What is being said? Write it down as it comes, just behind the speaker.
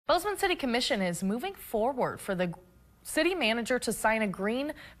Bozeman City Commission is moving forward for the city manager to sign a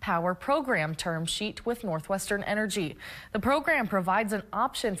green power program term sheet with NorthWestern Energy. The program provides an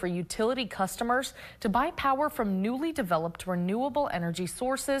option for utility customers to buy power from newly developed renewable energy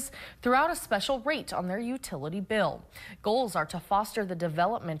sources throughout a special rate on their utility bill. Goals are to foster the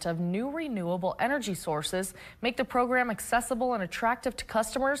development of new renewable energy sources, make the program accessible and attractive to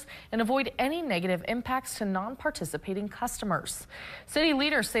customers, and avoid any negative impacts to non-participating customers. City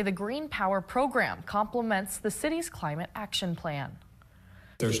leaders say the green power program complements the city's climate action plan.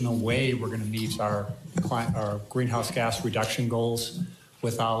 There's no way we're going to meet our greenhouse gas reduction goals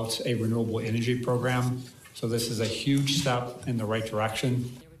without a renewable energy program. So this is a huge step in the right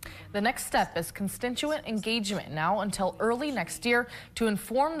direction. The next step is constituent engagement now until early next year to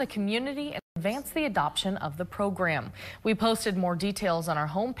inform the community and advance the adoption of the program. We posted more details on our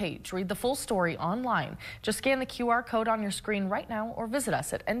homepage. Read the full story online. Just scan the QR code on your screen right now or visit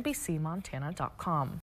us at nbcmontana.com.